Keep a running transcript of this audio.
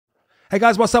Hey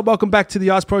guys, what's up? Welcome back to the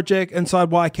Arts Project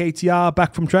inside YKTR.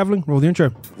 Back from traveling. Roll the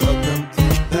intro. Welcome to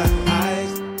the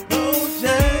Ice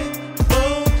Project.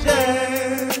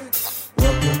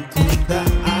 Welcome to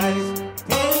the Ice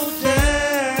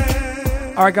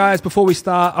Project. All right, guys, before we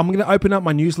start, I'm going to open up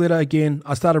my newsletter again.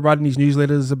 I started writing these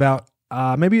newsletters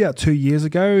maybe about 2 years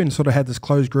ago, and sort of had this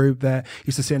closed group that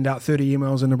used to send out 30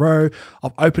 emails in a row.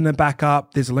 I've opened it back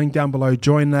up. There's a link down below.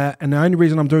 Join that. And the only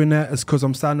reason I'm doing that is because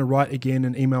I'm starting to write again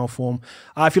in email form.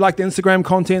 If you like the Instagram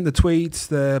content, the tweets,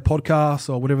 the podcasts,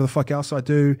 or whatever the fuck else I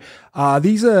do,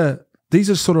 these are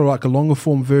sort of like a longer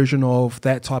form version of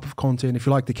that type of content. If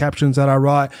you like the captions that I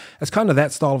write, it's kind of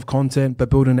that style of content, but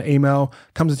built in an email.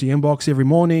 Comes into your inbox every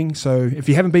morning. So if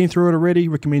you haven't been through it already,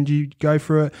 recommend you go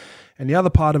through it. And the other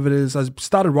part of it is I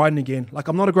started writing again. Like,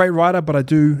 I'm not a great writer, but I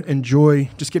do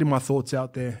enjoy just getting my thoughts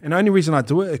out there. And the only reason I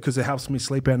do it is because it helps me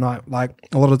sleep at night. Like,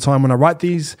 a lot of the time when I write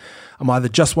these, I'm either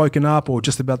just woken up or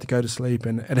just about to go to sleep,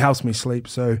 and it helps me sleep.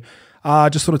 So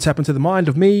just sort of tap into the mind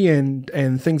of me and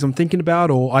things I'm thinking about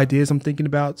or ideas I'm thinking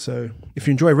about. So if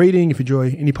you enjoy reading, if you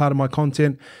enjoy any part of my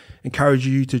content, encourage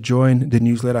you to join the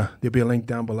newsletter. There'll be a link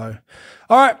down below.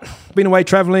 All right, been away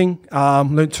traveling,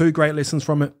 learned 2 great lessons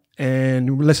from it.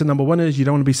 And lesson number 1 is you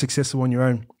don't want to be successful on your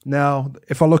own. Now,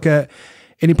 if I look at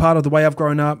any part of the way I've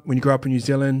grown up, when you grow up in New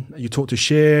Zealand, you're taught to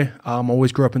share. I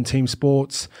always grew up in team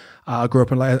sports. I grew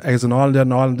up as an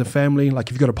islander family. Like,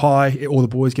 if you've got a pie, all the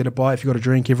boys get a pie. If you've got a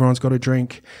drink, everyone's got a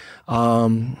drink.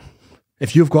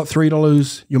 If you've got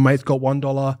 $3, your mate's got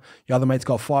 $1, your other mate's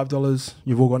got $5,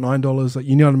 you've all got $9. Like,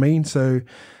 you know what I mean? So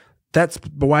that's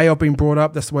the way I've been brought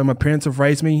up. That's the way my parents have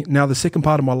raised me. Now, the second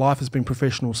part of my life has been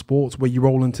professional sports, where you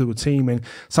roll into a team, and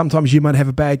sometimes you might have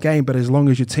a bad game, but as long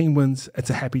as your team wins, it's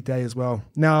a happy day as well.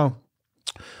 Now,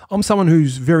 I'm someone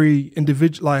who's very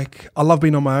individual. Like, I love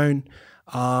being on my own.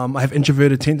 I have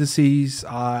introverted tendencies.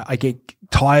 I get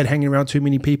tired hanging around too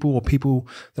many people, or people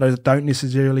that I don't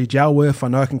necessarily gel with. I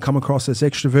know I can come across as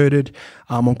extroverted.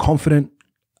 I'm confident.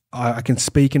 I can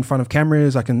speak in front of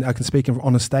cameras. I can speak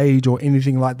on a stage or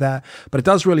anything like that. But it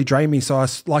does really drain me. So I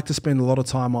like to spend a lot of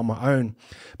time on my own.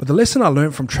 But the lesson I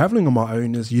learned from traveling on my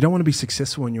own is you don't want to be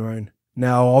successful on your own.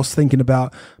 Now, I was thinking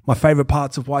about my favorite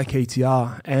parts of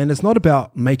YKTR, and it's not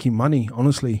about making money,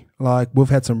 honestly. Like, we've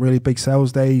had some really big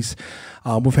sales days.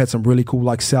 We've had some really cool,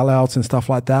 like, sellouts and stuff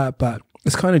like that. But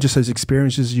it's kind of just those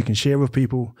experiences you can share with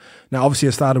people. Now, obviously,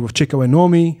 I started with Chico and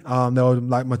Normie. They were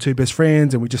like my 2 best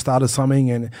friends, and we just started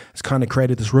something, and it's kind of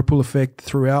created this ripple effect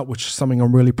throughout, which is something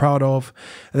I'm really proud of.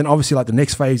 And then obviously, like, the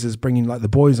next phase is bringing like the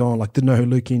boys on. Like, didn't know who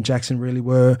Lukey and Jackson really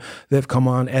were. They've come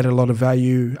on, added a lot of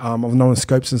value. I've known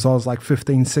Scope since I was like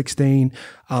 15, 16,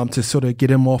 to sort of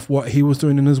get him off what he was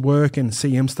doing in his work and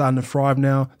see him starting to thrive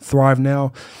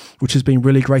now, which has been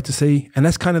really great to see. And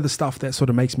that's kind of the stuff that sort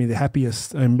of makes me the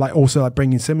happiest. And like, also like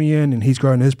bringing Simi in, and he's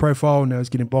growing his profile, and now he's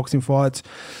getting boxing fights,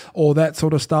 all that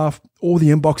sort of stuff. All the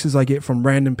inboxes I get from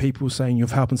random people saying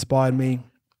you've helped inspired me.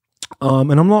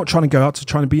 And I'm not trying to go out to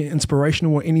trying to be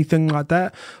inspirational or anything like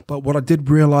that. But what I did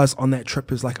realize on that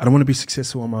trip is, like, I don't want to be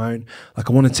successful on my own. Like,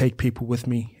 I want to take people with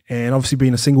me. And obviously,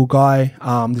 being a single guy,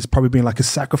 there's probably been like a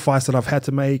sacrifice that I've had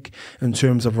to make in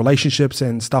terms of relationships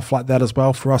and stuff like that as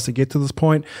well for us to get to this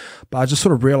point. But I just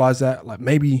sort of realized that, like,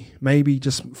 maybe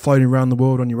just floating around the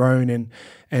world on your own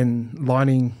and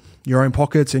lining your own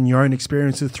pockets and your own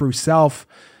experiences through self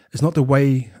is not the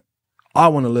way I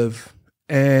want to live.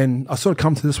 And I sort of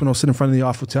come to this when I was sitting in front of the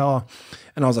Eiffel Tower,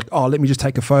 and I was like, oh, let me just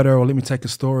take a photo or let me take a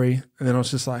story. And then I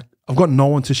was just like, I've got no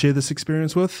one to share this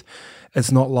experience with. It's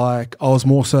not like, I was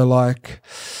more so like,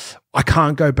 I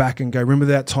can't go back and go, remember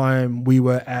that time we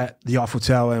were at the Eiffel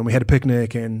Tower and we had a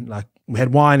picnic and like we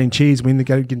had wine and cheese. We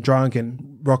ended up getting drunk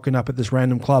and rocking up at this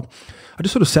random club. I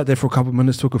just sort of sat there for a couple of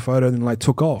minutes, took a photo, and then like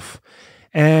took off.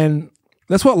 And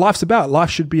that's what life's about. Life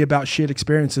should be about shared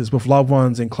experiences with loved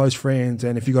ones and close friends.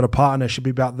 And if you've got a partner, it should be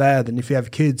about that. And if you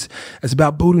have kids, it's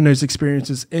about building those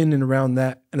experiences in and around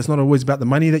that. And it's not always about the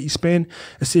money that you spend.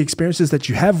 It's the experiences that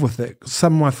you have with it.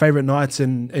 Some of my favorite nights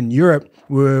in Europe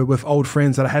were with old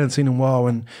friends that I hadn't seen in a while.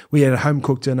 And we had a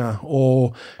home-cooked dinner,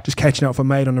 or just catching up with a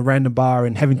mate on a random bar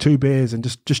and having 2 beers and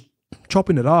just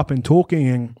chopping it up and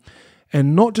talking,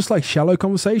 and not just like shallow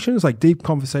conversations, like deep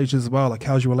conversations as well. Like,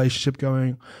 how's your relationship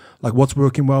going? Like, what's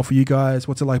working well for you guys?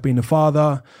 What's it like being a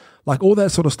father? Like, all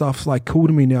that sort of stuff's like cool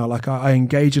to me now. Like, I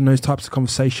engage in those types of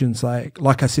conversations.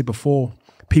 Like I said before,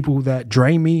 people that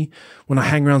drain me, when I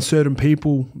hang around certain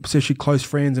people, especially close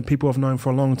friends and people I've known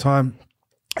for a long time,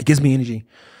 it gives me energy.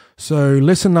 So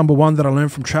lesson number 1 that I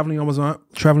learned from traveling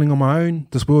on my own,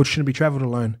 this world shouldn't be traveled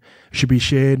alone. It should be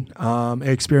shared.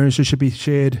 Experiences should be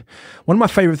shared. One of my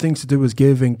favorite things to do is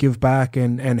give and give back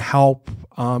and help.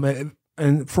 And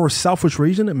And for a selfish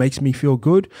reason, it makes me feel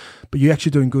good, but you're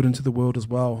actually doing good into the world as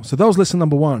well. So that was lesson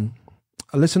number one.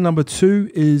 Lesson number two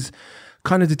is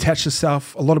kind of detach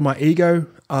yourself a lot of my ego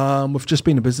with just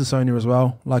being a business owner as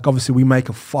well. Like obviously we make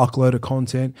a fuckload of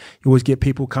content. You always get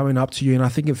people coming up to you, and I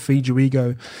think it feeds your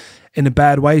ego in a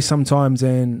bad way sometimes.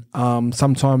 And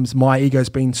sometimes my ego's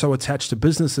been so attached to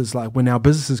businesses. Like when our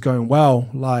business is going well,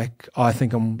 like I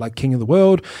think I'm like king of the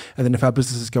world. And then if our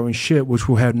business is going shit, which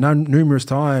we'll have numerous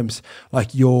times,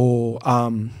 like your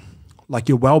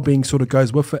well-being sort of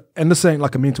goes with it. And this ain't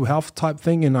like a mental health type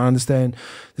thing. And I understand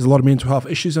there's a lot of mental health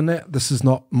issues in that. This is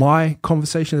not my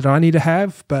conversation that I need to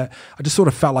have, but I just sort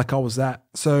of felt like I was that.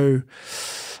 So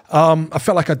I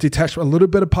felt like I detached a little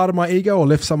bit of part of my ego, or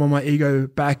left some of my ego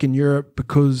back in Europe,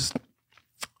 because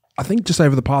I think just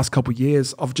over the past couple of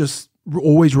years, I've just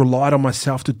always relied on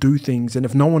myself to do things. And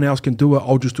if no one else can do it,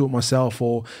 I'll just do it myself.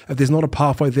 Or if there's not a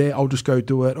pathway there, I'll just go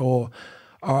do it. Or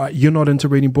you're not into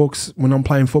reading books. When I'm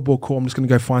playing football, cool, I'm just going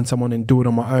to go find someone and do it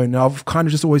on my own. Now, I've kind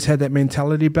of just always had that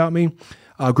mentality about me.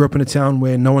 I grew up in a town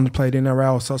where no one played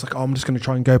NRL, so I was like, I'm just going to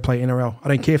try and go play NRL. I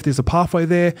don't care if there's a pathway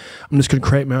there. I'm just going to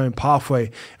create my own pathway.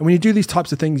 And when you do these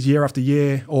types of things year after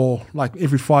year, or like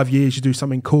every 5 years, you do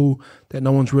something cool that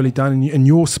no one's really done in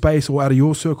your space or out of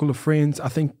your circle of friends, I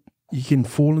think you can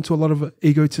fall into a lot of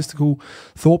egotistical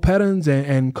thought patterns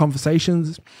and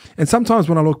conversations. And sometimes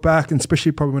when I look back, and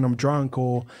especially probably when I'm drunk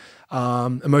or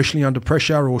emotionally under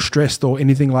pressure or stressed or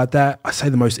anything like that, I say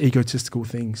the most egotistical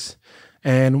things.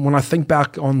 And when I think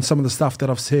back on some of the stuff that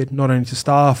I've said, not only to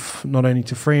staff, not only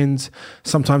to friends,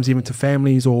 sometimes even to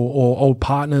families or old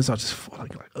partners, I just feel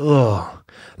like, ugh.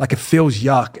 Like it feels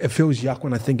yuck. It feels yuck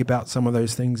when I think about some of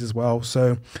those things as well.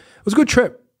 So it was a good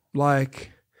trip.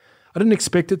 Like, I didn't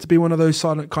expect it to be one of those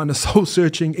silent kind of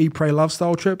soul-searching, eat, pray, love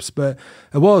style trips, but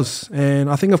it was.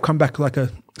 And I think I've come back like a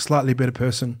slightly better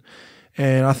person.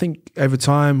 And I think over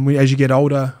time, as you get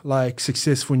older, like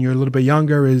success when you're a little bit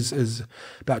younger is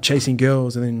about chasing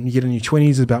girls. And then you get in your 20s,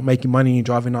 it's about making money and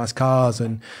driving nice cars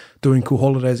and doing cool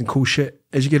holidays and cool shit.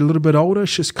 As you get a little bit older,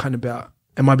 it's just kind of about,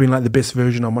 am I being like the best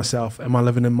version of myself? Am I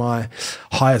living in my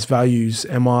highest values?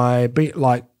 Am I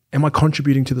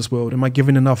contributing to this world? Am I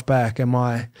giving enough back? Am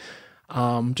I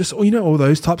just, all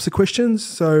those types of questions?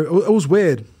 So it was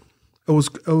weird. It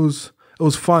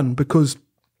was fun, because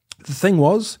the thing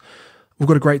was, we've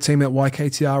got a great team at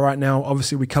YKTR right now.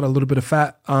 Obviously, we cut a little bit of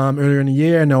fat earlier in the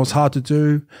year, and that was hard to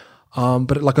do.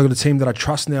 But like, I got a team that I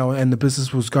trust now, and the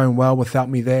business was going well without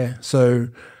me there. So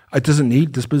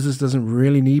this business doesn't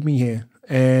really need me here.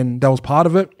 And that was part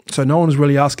of it. So no one was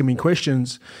really asking me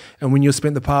questions. And when you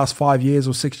spent the past 5 years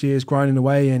or 6 years grinding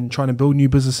away and trying to build new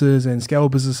businesses and scale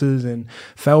businesses and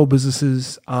fail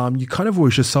businesses, you kind of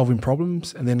always just solving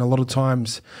problems. And then a lot of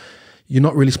times, you're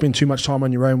not really spending too much time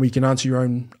on your own where you can answer your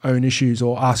own issues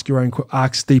or ask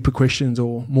deeper questions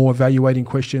or more evaluating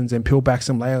questions and peel back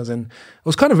some layers. And it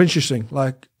was kind of interesting.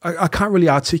 Like I can't really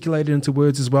articulate it into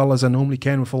words as well as I normally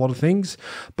can with a lot of things,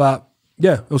 but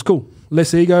yeah, it was cool.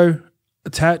 Less ego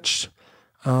attached.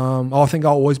 I think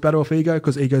I'll always battle with ego,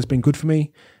 because ego's been good for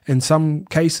me. In some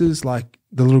cases, like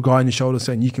the little guy on your shoulder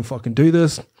saying, you can fucking do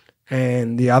this.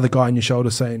 And the other guy on your shoulder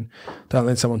saying, don't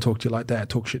let someone talk to you like that,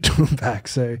 talk shit to them back.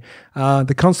 So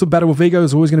the constant battle with ego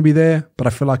is always going to be there, but I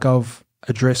feel like I've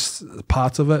addressed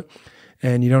parts of it,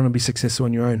 and you don't want to be successful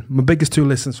on your own. My biggest 2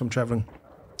 lessons from traveling.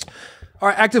 All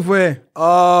right, Activewear.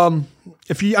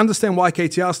 If you understand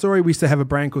YKTR story, we used to have a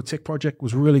brand called Tech Project. It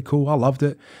was really cool. I loved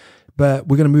it. But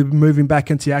we're going to be moving back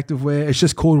into Activewear. It's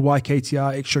just called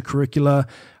YKTR Extracurricular.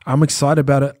 I'm excited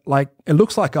about it. Like, it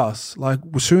looks like us. Like,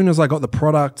 as soon as I got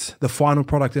the final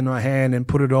product in my hand and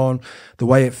put it on, the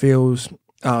way it feels,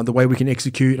 the way we can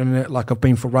execute in it, like I've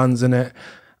been for runs in it,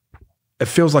 it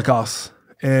feels like us.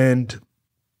 And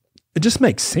it just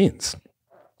makes sense.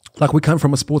 Like, we come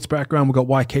from a sports background. We've got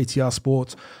YKTR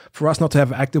Sports. For us not to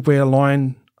have an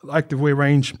activewear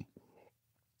range,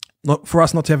 for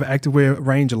us not to have an activewear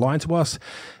range aligned to us,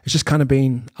 it's just kind of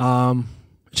been,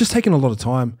 it's just taken a lot of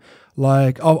time.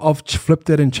 Like, I've flipped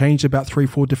it and changed about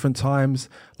 3-4 different times.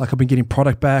 Like, I've been getting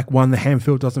product back. The hand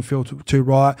feel doesn't feel too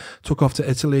right. Took off to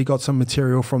Italy, got some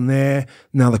material from there.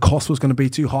 Now the cost was going to be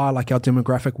too high. Like, our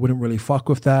demographic wouldn't really fuck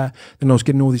with that. Then I was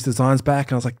getting all these designs back,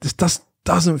 and I was like, this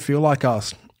doesn't feel like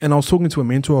us. And I was talking to a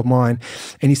mentor of mine,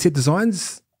 and he said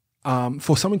designs,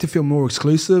 for something to feel more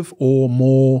exclusive or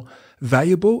more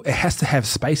valuable, it has to have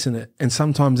space in it. And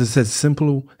sometimes it's as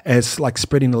simple as like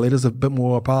spreading the letters a bit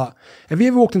more apart. Have you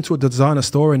ever walked into a designer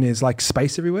store and there's like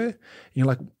space everywhere? And you're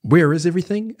like, where is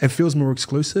everything? It feels more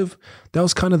exclusive. That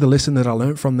was kind of the lesson that I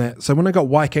learned from that. So when I got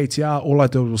YKTR, all I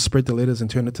did was spread the letters and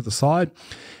turn it to the side.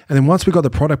 And then once we got the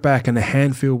product back and the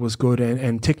hand feel was good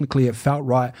and technically it felt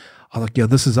right, I was like, yeah,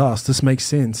 this is us. This makes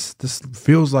sense. This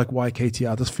feels like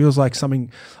YKTR. This feels like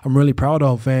something I'm really proud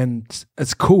of, and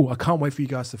it's cool. I can't wait for you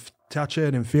guys to touch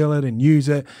it and feel it and use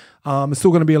it. It's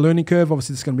still going to be a learning curve.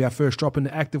 Obviously, it's going to be our first drop in the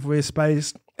activewear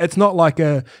space. It's not like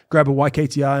grab a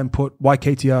YKTR and put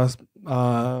YKTR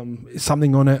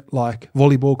something on it like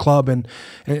volleyball club and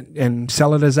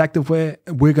sell it as activewear.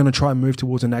 We're going to try and move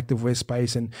towards an activewear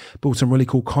space and build some really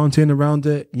cool content around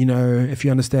it. You know, if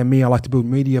you understand me, I like to build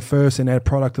media first and add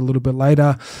product a little bit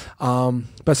later.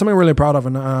 But something I'm really proud of,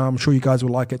 and I'm sure you guys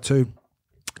will like it too.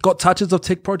 Got touches of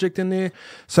tech project in there.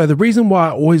 So the reason why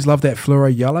I always love that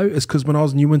fluoro yellow is because when I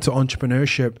was new into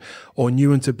entrepreneurship or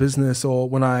new into business, or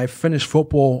when I finished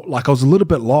football, like I was a little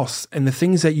bit lost. And the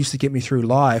things that used to get me through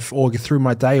life or through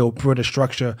my day or put a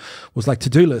structure was like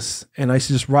to-do lists. And I used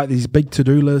to just write these big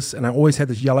to-do lists, and I always had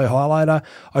this yellow highlighter.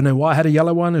 I don't know why I had a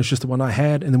yellow one. It was just the one I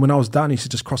had. And then when I was done, I used to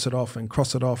just cross it off and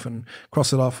cross it off and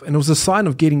cross it off. And it was a sign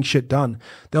of getting shit done.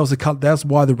 That's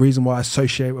why the reason why I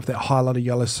associate with that highlighter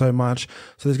yellow so much.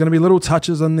 So there's going to be little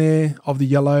touches on there of the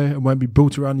yellow. It won't be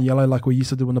built around the yellow like we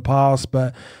used to do in the past,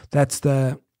 but that's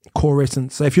the core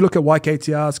essence. So if you look at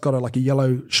YKTR, it's got like a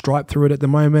yellow stripe through it at the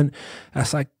moment.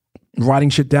 That's like writing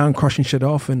shit down, crossing shit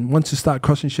off. And once you start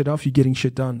crossing shit off, you're getting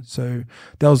shit done. So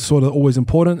that was sort of always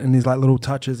important. And there's like little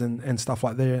touches and stuff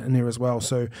like that in there as well.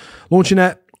 So launching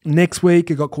that next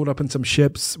week. It got caught up in some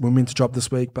ships. We're meant to drop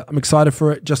this week, but I'm excited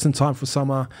for it, just in time for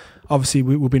summer. Obviously,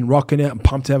 we've been rocking it. I'm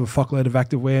pumped to have a fuckload of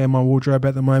activewear in my wardrobe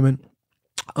at the moment.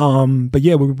 But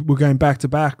yeah, we're going back to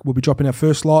back. We'll be dropping our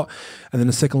first lot and then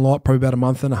the second lot probably about a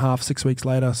month and a half, 6 weeks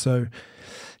later. So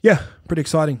yeah, pretty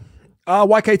exciting.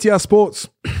 YKTR Sports.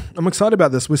 I'm excited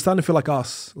about this. We're starting to feel like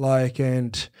us.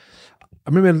 And I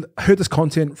remember I heard this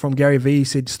content from Gary Vee. He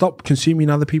said, stop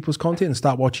consuming other people's content and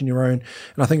start watching your own.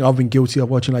 And I think I've been guilty of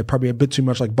watching like probably a bit too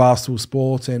much like Barstool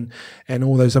Sports and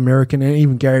all those American, and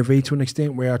even Gary Vee to an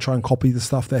extent, where I try and copy the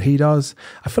stuff that he does.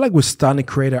 I feel like we're starting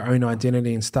to create our own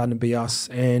identity and starting to be us.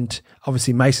 And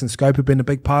obviously Mason Scope have been a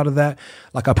big part of that.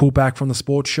 Like I pulled back from the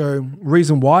sports show.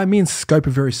 Reason why? Me and Scope are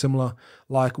very similar.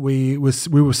 Like we were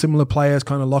similar players,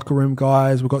 kind of locker room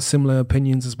guys. We've got similar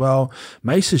opinions as well.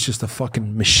 Mace is just a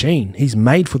fucking machine. He's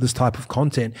made for this type of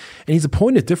content, and he's a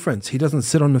point of difference. He doesn't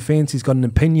sit on the fence. He's got an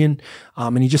opinion,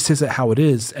 and he just says it how it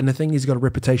is. And the thing, he's got a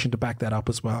reputation to back that up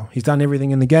as well. He's done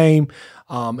everything in the game.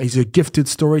 He's a gifted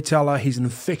storyteller. He's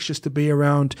infectious to be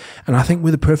around, and I think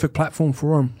we're the perfect platform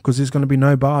for him because there's going to be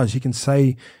no bars. You can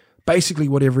say basically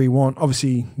whatever you want.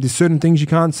 Obviously, there's certain things you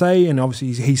can't say, and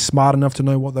obviously he's smart enough to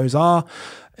know what those are.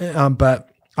 But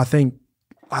I think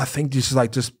this is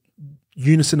like just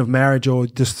unison of marriage, or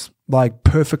just like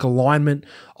perfect alignment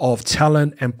of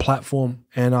talent and platform.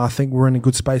 And I think we're in a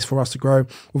good space for us to grow.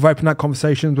 We've opened up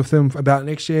conversations with him about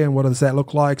next year and what does that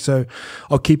look like. So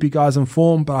I'll keep you guys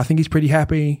informed, but I think he's pretty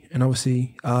happy. And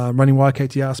obviously running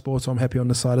YKTR Sports, so I'm happy on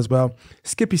the side as well.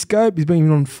 Skippy Scope, he's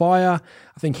been on fire.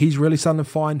 I think he's really starting to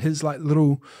find his like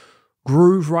little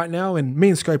groove right now. And me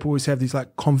and Scope always have these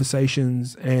like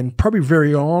conversations, and probably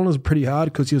very on it was pretty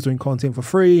hard because he was doing content for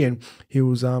free and he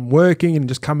was working and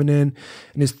just coming in, and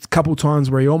there's a couple of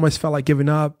times where he almost felt like giving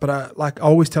up. But I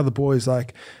always tell the boys,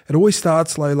 like it always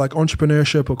starts like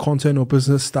entrepreneurship or content or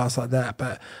business starts like that,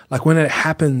 but like when it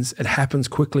happens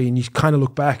quickly, and you kind of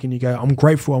look back and you go, I'm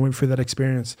grateful I went through that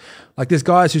experience. Like there's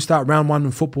guys who start round one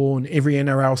in football and every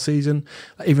NRL season,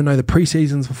 even though the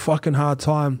preseason's a fucking hard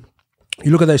time, you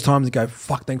look at those times and go,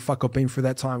 thank fuck I've been through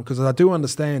that time, because I do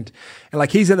understand. And like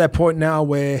he's at that point now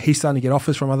where he's starting to get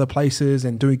offers from other places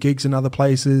and doing gigs in other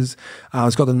places.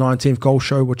 He's got the 19th Goal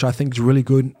Show, which I think is really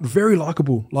good, very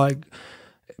likable. Like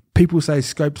people say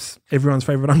Scope's everyone's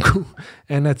favorite uncle,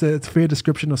 and it's a fair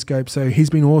description of Scope. So he's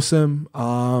been awesome.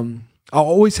 I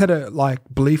always had a like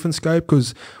belief in Scope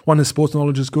because one, his sports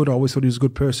knowledge is good. I always thought he was a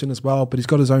good person as well, but he's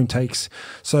got his own takes.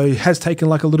 So it has taken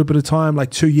like a little bit of time, like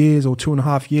 2 years or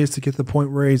 2.5 years to get to the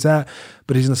point where he's at,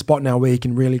 but he's in a spot now where he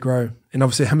can really grow. And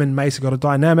obviously him and Mace have got a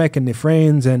dynamic and they're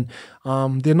friends, and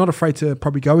they're not afraid to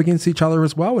probably go against each other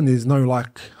as well. And there's no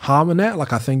like harm in that.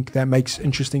 Like I think that makes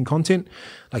interesting content.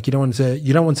 Like you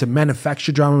don't want to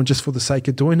manufacture drama just for the sake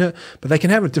of doing it, but they can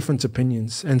have different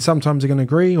opinions. And sometimes they're going to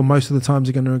agree, or most of the times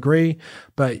they're going to agree,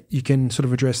 but you can sort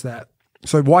of address that.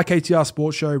 So YKTR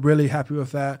Sports Show, really happy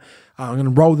with that. I'm going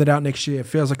to roll that out next year. It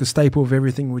feels like a staple of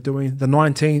everything we're doing. The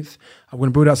 19th, I'm going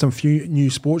to build out some few new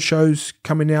sports shows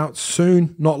coming out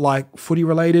soon, not like footy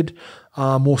related,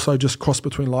 more so just cross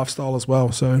between lifestyle as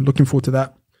well. So looking forward to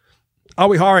that. Are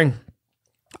we hiring?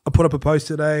 I put up a post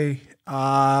today.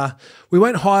 We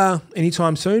won't hire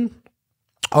anytime soon.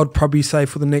 I would probably say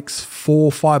for the next 4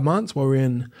 or 5 months.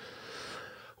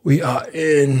 We are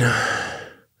in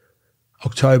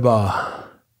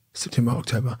September,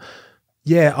 October.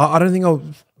 Yeah, I don't think I'll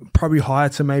probably hire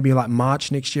to maybe like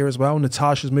March next year as well.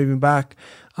 Natasha's moving back,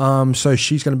 so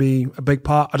she's going to be a big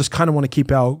part. I just kind of want to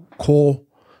keep our core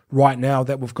right now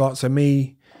that we've got. So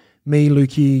me,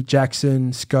 Lukey,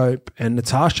 Jackson, Scope, and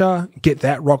Natasha, get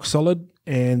that rock solid,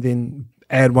 and then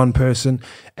add one person,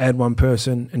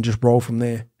 and just roll from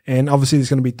there. And obviously there's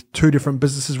going to be 2 different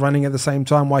businesses running at the same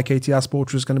time. YKTR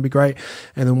Sports is going to be great.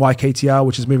 And then YKTR,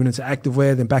 which is moving into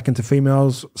activewear, then back into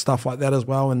females, stuff like that as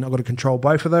well. And I've got to control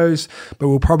both of those. But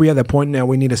we're probably at that point now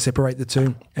we need to separate the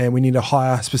 2 and we need to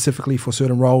hire specifically for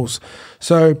certain roles.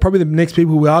 So probably the next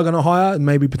people we are going to hire,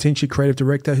 maybe potentially creative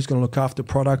director who's going to look after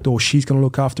product, or she's going to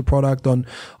look after product on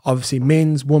obviously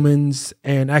men's, women's,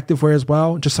 and activewear as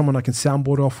well. Just someone I can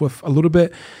soundboard off with a little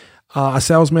bit. A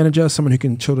sales manager, someone who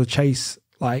can sort of chase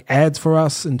like ads for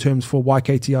us in terms for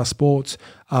YKTR Sports.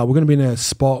 We're going to be in a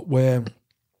spot where,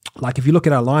 like, if you look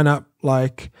at our lineup,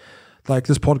 like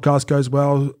this podcast goes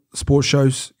well, sports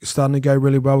shows starting to go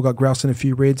really well. We've got Grouse and a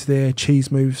few Reds there.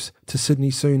 Cheese moves to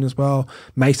Sydney soon as well.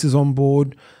 Mace is on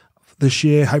board this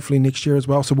year, hopefully next year as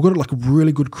well. So we've got like a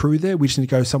really good crew there. We just need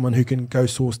to go someone who can go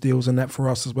source deals and that for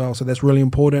us as well. So that's really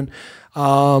important.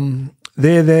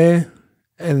 They're there.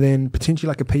 And then potentially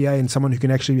like a PA and someone who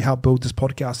can actually help build this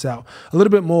podcast out a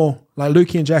little bit more. Like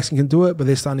Lukey and Jackson can do it, but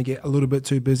they're starting to get a little bit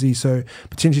too busy. So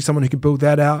potentially someone who can build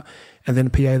that out, and then a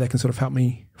PA that can sort of help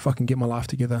me fucking get my life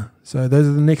together. So those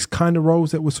are the next kind of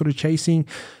roles that we're sort of chasing.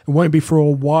 It won't be for a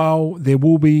while. There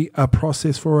will be a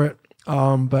process for it.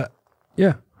 But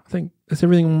yeah, I think that's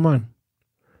everything on my mind.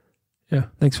 Yeah,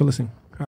 thanks for listening.